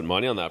Hopefully you 'cause- put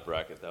money on that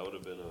bracket. That would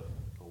have been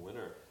a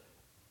winner.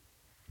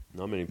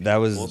 Not many people. That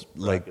was most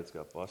like- brackets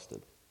got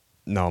busted.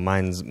 No,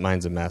 mine's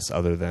a mess.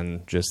 Other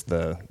than just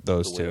those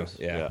The two, winners,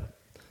 yeah.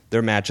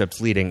 Their matchups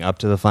leading up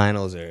to the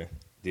finals are.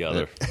 The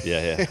other.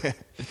 Yeah.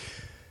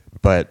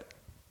 But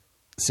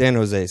San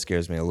Jose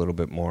scares me a little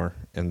bit more,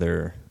 and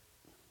they're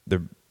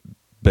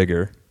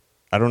bigger.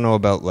 I don't know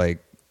about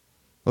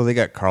they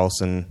got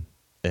Carlson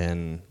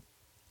and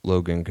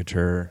Logan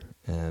Couture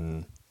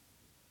and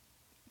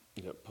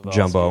Yep,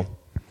 Pavelski,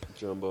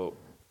 Jumbo.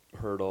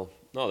 Hurdle.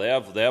 No, they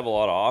have a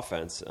lot of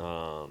offense.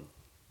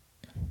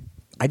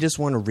 I just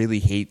want to really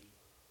hate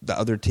the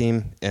other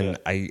team, and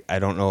Yeah. I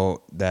don't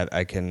know that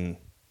I can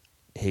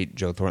hate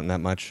Joe Thornton that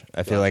much.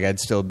 I feel like I'd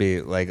still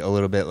be like a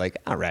little bit like,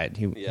 all right,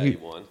 he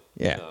won.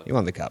 he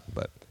won the cup,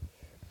 but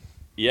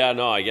Yeah,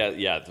 no, I guess.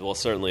 Yeah, well,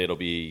 certainly it'll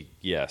be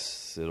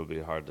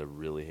hard to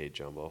really hate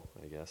Jumbo,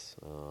 I guess,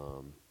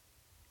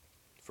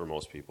 for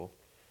most people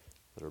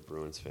that are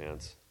Bruins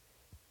fans.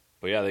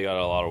 But yeah, they got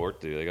a lot of work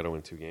to do. They got to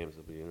win 2 games.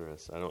 It'll be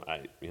interesting.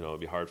 It'd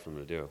be hard for them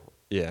to do.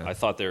 Yeah. I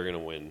thought they were going to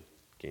win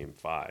Game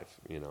 5,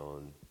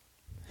 and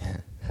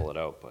pull it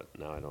out, but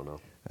now I don't know.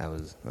 that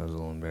was a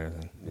little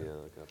embarrassing. Yeah,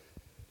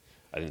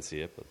 I didn't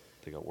see it, but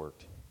they got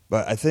worked.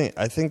 But I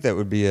think that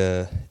would be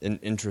an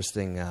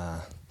interesting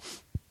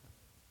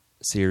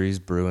series,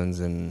 Bruins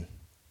and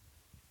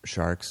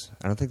Sharks.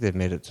 I don't think they've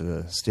made it to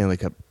the Stanley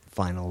Cup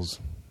Finals,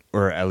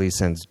 or at least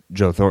since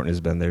Joe Thornton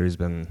has been there. He's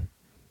been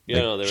Yeah,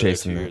 like, no, they were there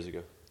chasing 2 the- years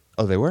ago.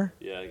 Oh, they were?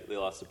 Yeah, they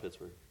lost to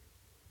Pittsburgh.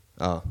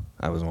 Oh,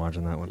 I wasn't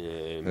watching that one.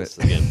 Yeah,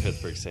 missed again.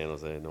 Pittsburgh, San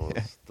Jose. No, it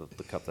was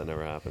the cup that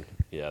never happened.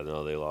 Yeah,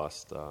 no, they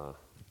lost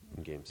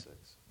in Game 6.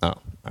 Oh,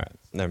 all right.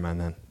 Never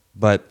mind then.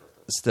 But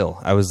still,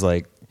 I was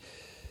like,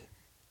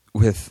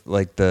 with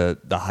like the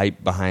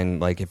hype behind,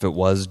 like if it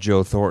was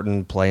Joe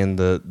Thornton playing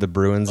the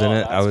Bruins in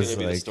it, I was that's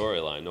gonna be like, the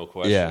storyline, no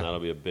question. Yeah. That'll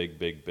be a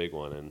big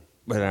one. And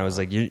but I was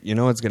like, you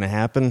know what's going to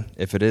happen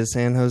if it is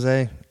San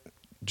Jose?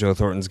 Joe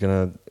Thornton's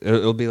going to,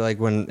 it'll be like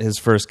when his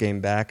first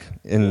game back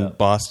in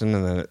Boston,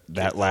 and then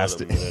that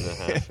lasted a minute and a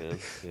half in.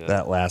 Yeah.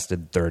 that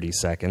lasted 30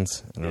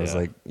 seconds, and I was Yeah.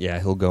 like, yeah,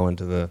 he'll go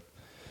into the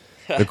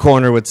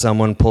corner with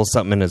someone, pull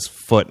something in his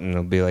foot, and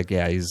it'll be like,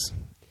 yeah, he's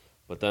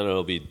But then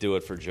it'll be do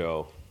it for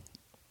Joe.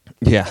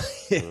 yeah.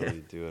 It'll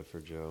be do it for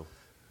Joe.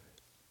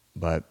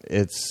 But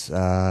it's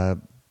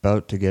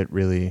about to get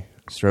really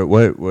straight.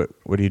 What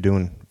are you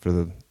doing for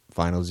the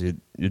finals?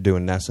 You're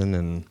doing Nesson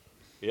and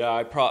Yeah,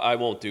 I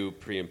won't do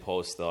pre and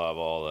post. They'll have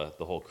all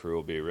the whole crew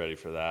will be ready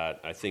for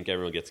that. I think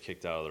everyone gets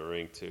kicked out of the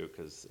rink too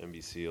because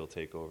NBC will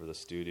take over the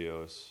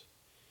studios,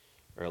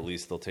 or at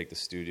least they'll take the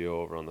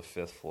studio over on the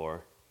 5th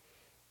floor.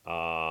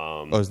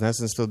 is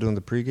Nesson still doing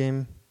the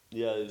pregame?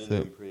 Yeah, they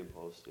didn't do pre and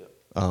post. Yeah,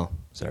 Oh,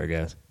 sorry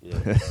guys.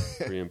 yeah,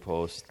 pre and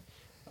post.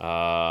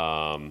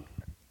 So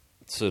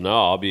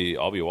no, I'll be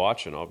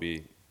watching. I'll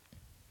be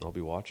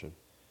watching.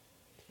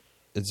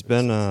 It's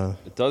been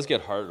It does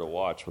get harder to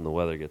watch when the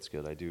weather gets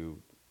good. I do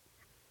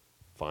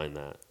find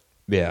that.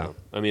 yeah. You know?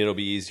 I mean, it'll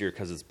be easier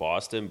because it's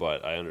Boston,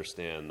 but I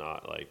understand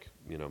not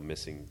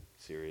missing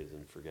series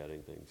and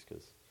forgetting things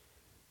because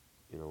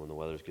when the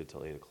weather's good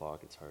till 8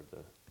 o'clock, it's hard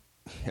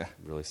to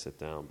really sit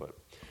down.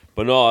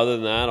 But no, other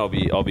than that,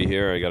 I'll be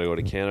here. I got to go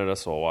to Canada,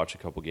 so I'll watch a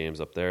couple games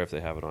up there if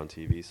they have it on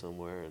TV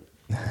somewhere.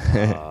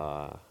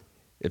 And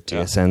If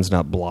TSN's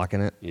not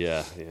blocking it.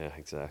 yeah,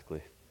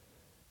 exactly.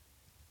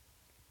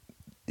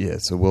 Yeah,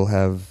 so we'll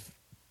have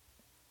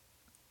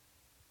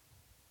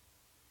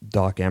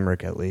Doc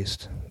Emmerich at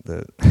least.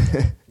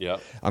 Yeah.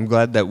 I'm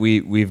glad that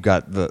we've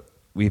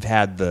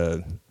had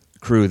the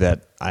crew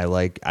that I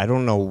like. I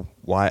don't know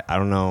why. I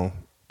don't know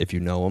if you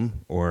know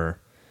him or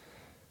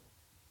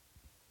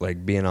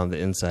like being on the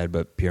inside,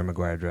 but Pierre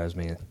Maguire drives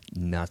me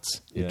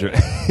nuts.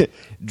 Yeah.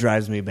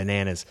 Drives me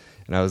bananas.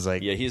 And I was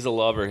like, Yeah, he's a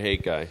love or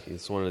hate guy.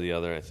 He's one or the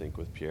other, I think,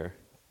 with Pierre.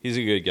 He's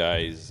a good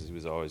guy. He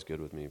was always good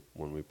with me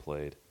when we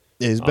played.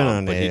 yeah, he's been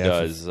on but AAF. he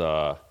does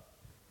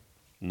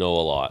know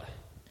a lot.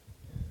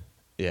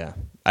 Yeah,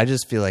 I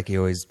just feel like he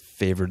always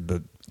favored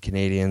the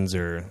Canadians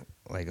or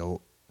like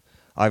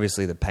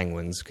obviously the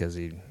Penguins because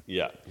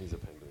Yeah, he's a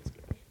Penguins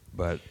guy.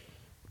 But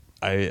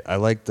I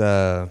liked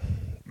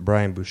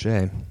Brian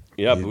Boucher.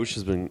 Yeah, Bush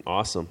has been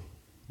awesome.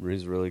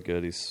 He's really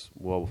good. He's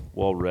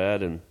well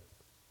read, and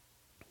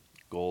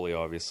goalie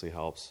obviously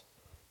helps.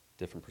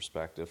 Different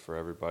perspective for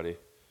everybody.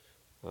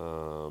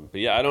 But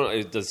yeah, I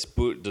don't.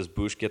 Does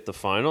Bush get the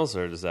finals,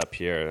 or does that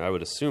Pierre? I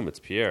would assume it's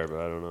Pierre, but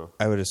I don't know.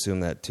 I would assume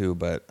that too,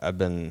 but I've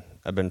been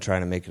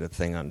trying to make it a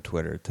thing on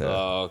Twitter to.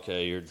 Oh,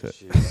 okay.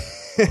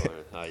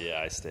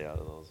 Yeah, I stay out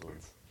of those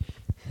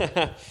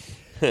ones.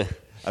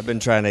 I've been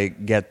trying to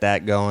get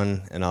that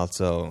going, and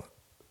also,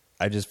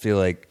 I just feel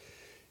like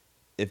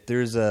if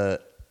there's an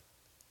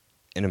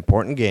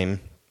important game,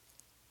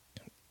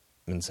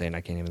 I'm saying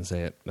I can't even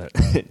say it, but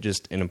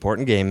just an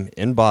important game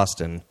in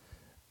Boston,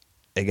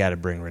 they got to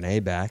bring Renee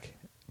back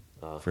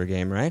for a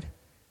game, right?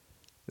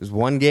 There's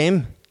one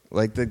game,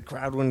 like the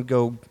crowd wouldn't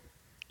go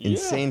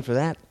insane for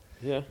that.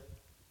 Yeah,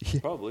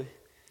 probably.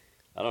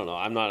 I don't know.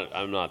 I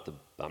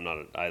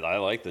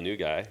like the new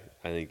guy.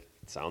 I think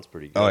it sounds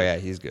pretty good. Oh yeah,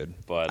 he's good.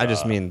 But I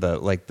just mean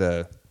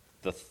the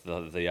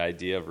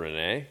idea of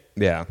Renee.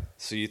 yeah.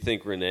 So you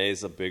think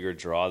Renee's a bigger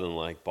draw than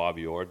like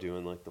Bobby Orr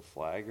doing like the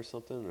flag or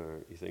something, or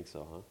you think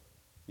so, huh?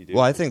 You do?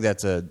 Well, I think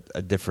that's a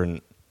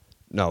different.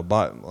 No,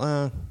 but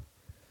like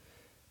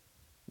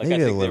maybe I a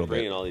think little they're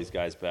bringing bit. all these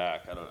guys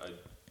back.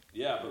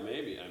 Yeah, but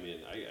maybe. I mean,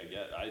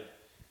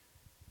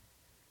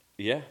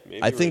 yeah,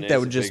 maybe. I think Renee's that a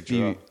would just big be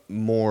draw.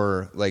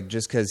 more like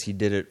just because he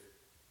did it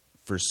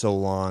for so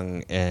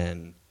long,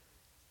 and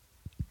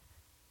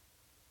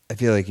I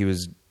feel like he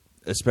was,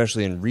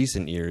 especially in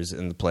recent years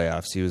in the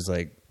playoffs, he was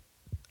like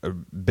a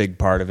big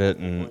part of it,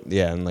 and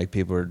and like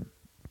people were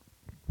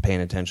paying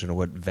attention to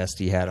what vest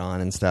he had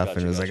on and stuff,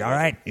 and it was like, all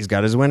right, he's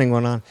got his winning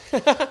one on.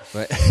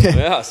 But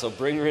Yeah, so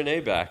bring Renee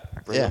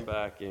back. Bring Yeah. him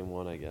back game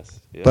one, I guess.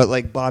 Yeah. But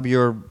like Bob,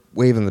 you're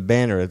waving the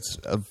banner. It's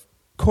of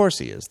course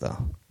he is though.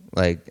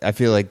 Like I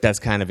feel like that's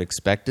kind of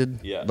expected.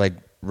 Yeah. Like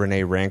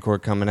Renee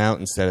Rancourt coming out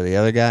instead of the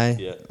other guy.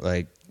 Yeah.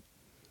 Like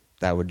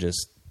that would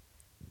just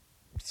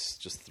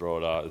throw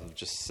it out.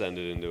 Just send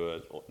it into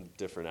a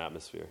different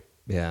atmosphere.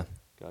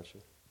 Gotcha.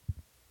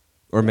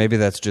 Or maybe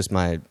that's just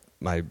my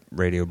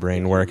radio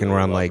brain working where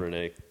I'm Love like,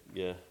 Renee.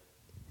 Yeah.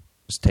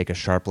 just take a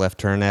sharp left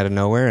turn out of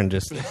nowhere and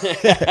just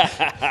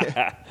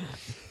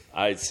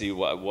I'd see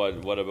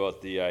what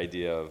about the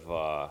idea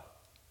of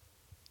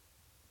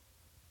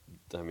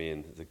I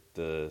mean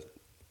the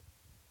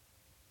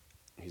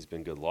he's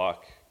been good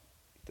luck.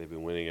 They've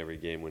been winning every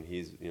game when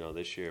he's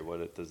this year.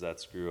 Does that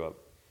screw up?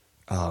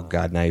 oh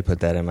god, now you put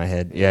that in my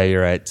head. Yeah,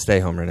 you're right. Stay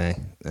home, Renee.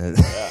 Yeah,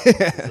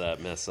 does that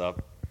mess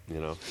up?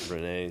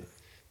 Renee.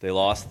 They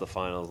lost the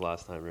finals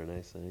last time.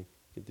 Renee saying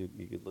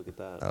you could look at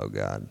that. Oh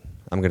god,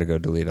 I'm gonna go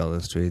delete all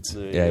those tweets.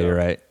 There you Yeah, go. you're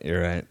right.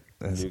 You're right.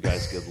 That's- You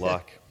guys, good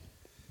luck.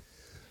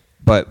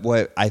 But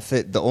what I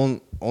think the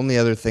only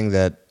other thing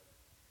that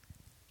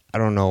I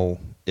don't know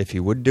if he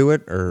would do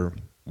it or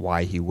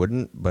why he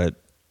wouldn't, but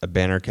a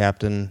banner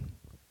captain,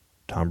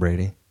 Tom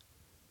Brady,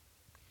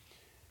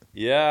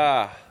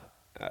 Yeah,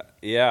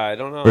 I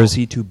don't know. or is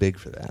he too big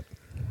for that?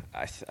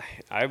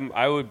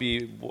 I would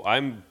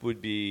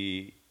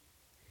be.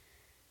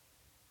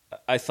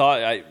 I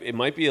thought it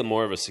might be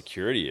more of a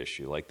security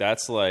issue. Like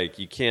that's like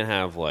you can't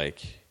have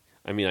like.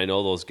 I mean, I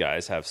know those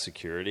guys have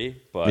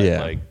security, but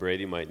Yeah. like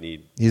Brady might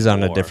need. He's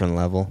on a more. different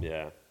level.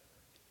 Yeah,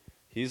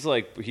 he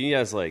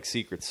has like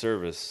Secret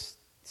Service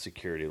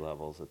security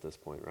levels at this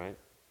point, right?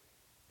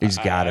 He's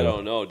got I to.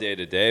 don't know day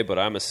to day, but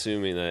I'm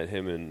assuming that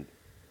him and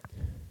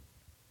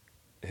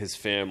his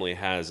family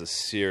has a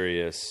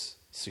serious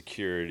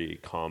security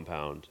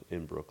compound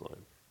in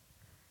Brooklyn.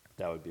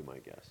 That would be my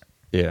guess.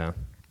 Yeah.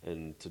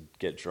 And to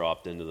get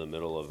dropped into the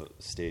middle of a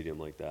stadium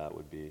like that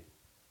would be,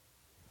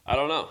 I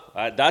don't know.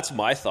 That's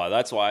my thought.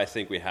 That's why I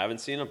think we haven't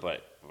seen it,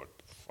 but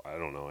I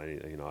don't know.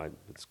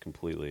 It's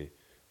completely,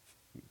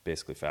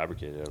 basically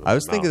fabricated. I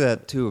was thinking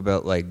that too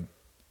about like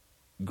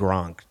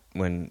Gronk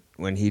when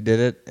he did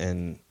it,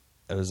 and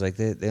I was like,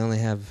 they only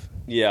have.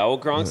 Yeah, well,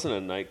 Gronk's in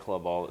a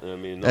nightclub. I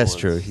mean, That's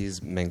true.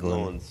 He's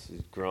mingling.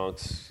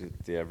 Gronk's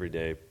the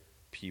everyday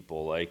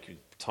people. Like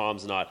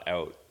Tom's not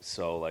out,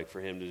 so like for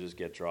him to just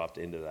get dropped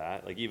into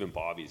that, like even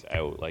Bobby's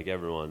out. Like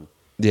everyone,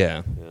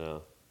 Yeah.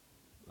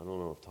 I don't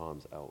know if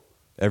Tom's out.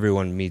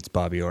 Everyone meets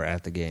Bobby Orr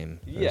at the game.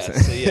 Yeah,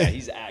 so yeah,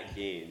 he's at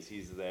games.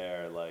 He's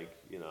there, like,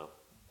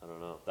 I don't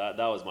know. That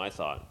was my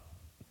thought.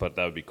 But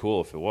that would be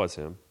cool if it was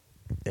him.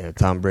 Yeah,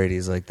 Tom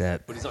Brady's like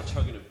that. But he's not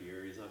chugging a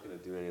beer. He's not going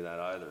to do any of that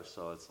either.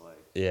 So it's like,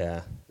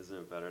 Yeah. isn't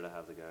it better to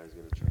have the guy who's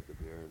going to chug the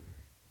beer?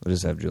 We'll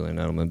just have Julian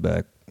Edelman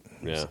back.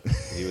 Yeah, he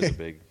was he was the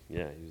big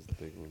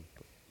one.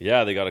 But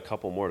yeah, they got a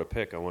couple more to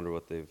pick. I wonder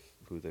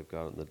who they've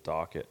got on the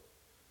docket.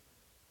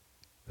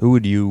 Who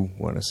would you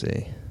want to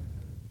see?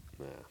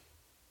 Nah.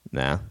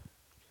 Nah,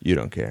 you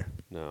don't care.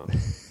 No,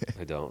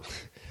 I don't.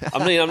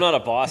 I mean, I'm not a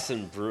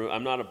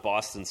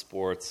Boston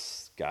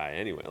sports guy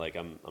anyway. Like,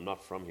 I'm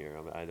not from here.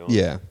 I don't.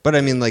 Yeah, but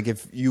I mean, like,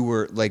 if you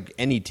were like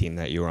any team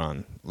that you were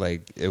on,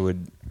 like, it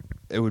would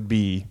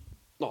be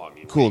No, I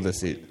mean, cool Wayne, to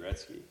see. Wayne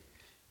Gretzky.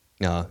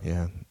 Oh,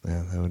 yeah,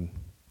 that would.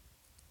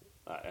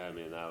 I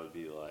mean, that would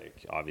be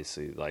like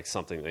obviously like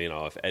something.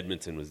 If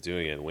Edmonton was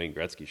doing it and Wayne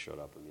Gretzky showed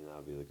up, I mean, that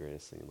would be the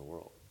greatest thing in the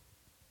world.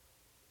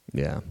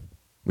 Yeah,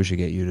 we should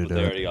get you to But do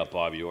they it. already got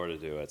Bobby Orr to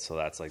do it, so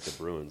that's like the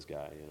Bruins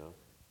guy,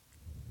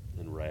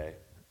 and Ray.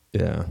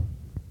 Yeah.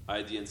 I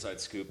had the inside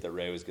scoop that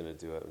Ray was going to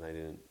do it, and I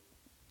didn't.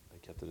 I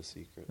kept it a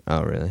secret.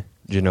 Oh, really?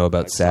 Did you know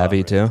about I saw Savvy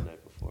Ray too? the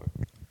night before.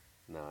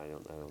 No, I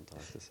don't talk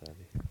to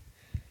Savvy.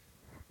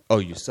 Oh,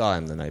 you saw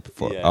him the night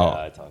before. Yeah, Oh,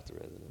 I talked to Ray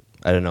the night.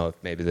 I don't know if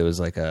maybe there was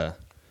like a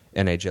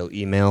NHL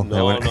email. that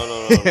No. went-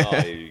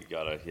 You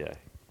gotta,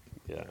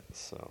 yeah.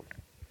 So,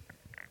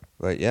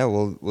 But yeah,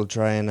 we'll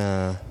try and.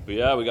 but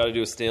yeah, we got to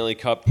do a Stanley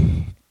Cup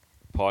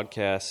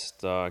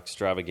podcast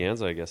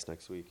extravaganza, I guess,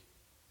 next week.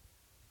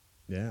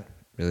 Yeah,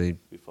 really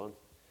Be fun.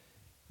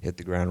 hit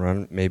the ground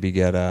running. Maybe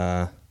get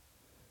I've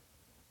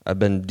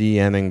been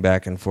DMing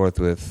back and forth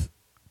with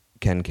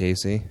Ken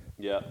Casey,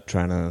 Yeah.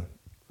 trying to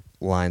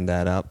line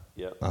that up.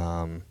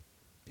 Yeah.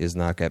 He's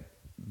not get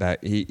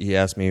back. He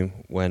asked me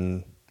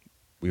when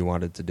we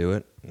wanted to do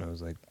it, and I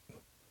was like,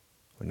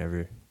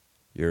 whenever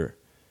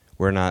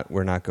we're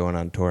not going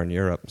on tour in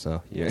Europe,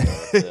 so Yeah.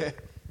 That's it.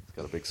 It's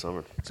got a big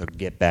summer. So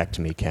get back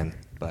to me, Ken.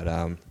 But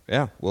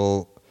yeah,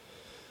 we'll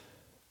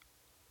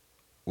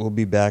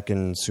be back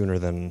in sooner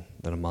than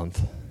a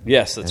month.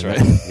 Yes, that's And right.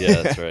 then-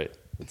 Yeah, that's right.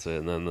 That's it.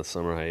 And then the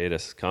summer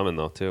hiatus is coming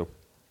though too.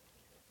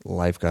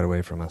 Life got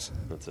away from us.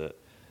 That's it.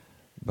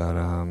 But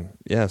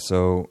yeah,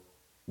 so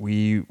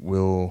we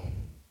will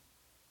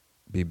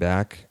be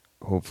back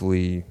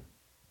hopefully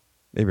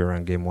maybe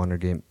around game 1 or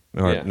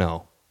Yeah.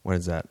 no. When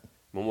is that?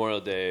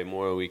 Memorial Day,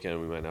 Memorial Weekend,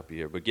 we might not be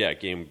here, but yeah,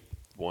 game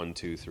 1,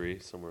 2, 3,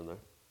 somewhere in there.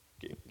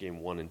 Game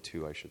 1 and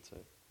 2, I should say.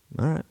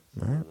 All right.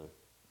 Somewhere in there.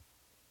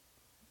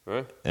 All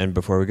right. And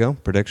before we go,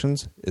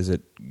 predictions? Is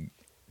it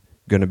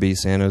going to be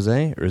San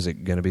Jose or is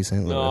it going to be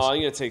St. Louis? No, I'm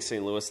going to take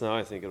St. Louis now.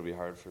 I think it'll be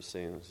hard for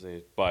St.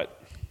 Jose,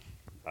 but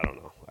I don't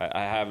know.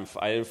 I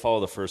didn't follow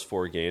the first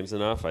 4 games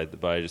enough,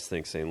 but I just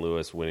think St.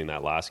 Louis winning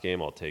that last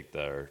game, I'll take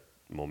their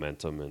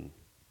momentum and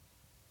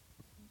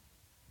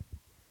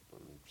I'm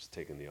just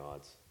taking the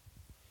odds.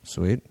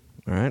 Sweet.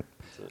 All right.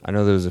 it. I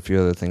know there was a few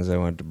other things I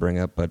wanted to bring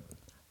up, but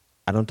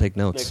I don't take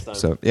notes. Next time.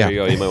 So yeah. There you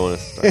go. You might want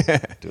to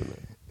start doing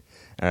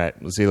that. All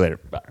right. We'll see you later.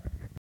 Bye.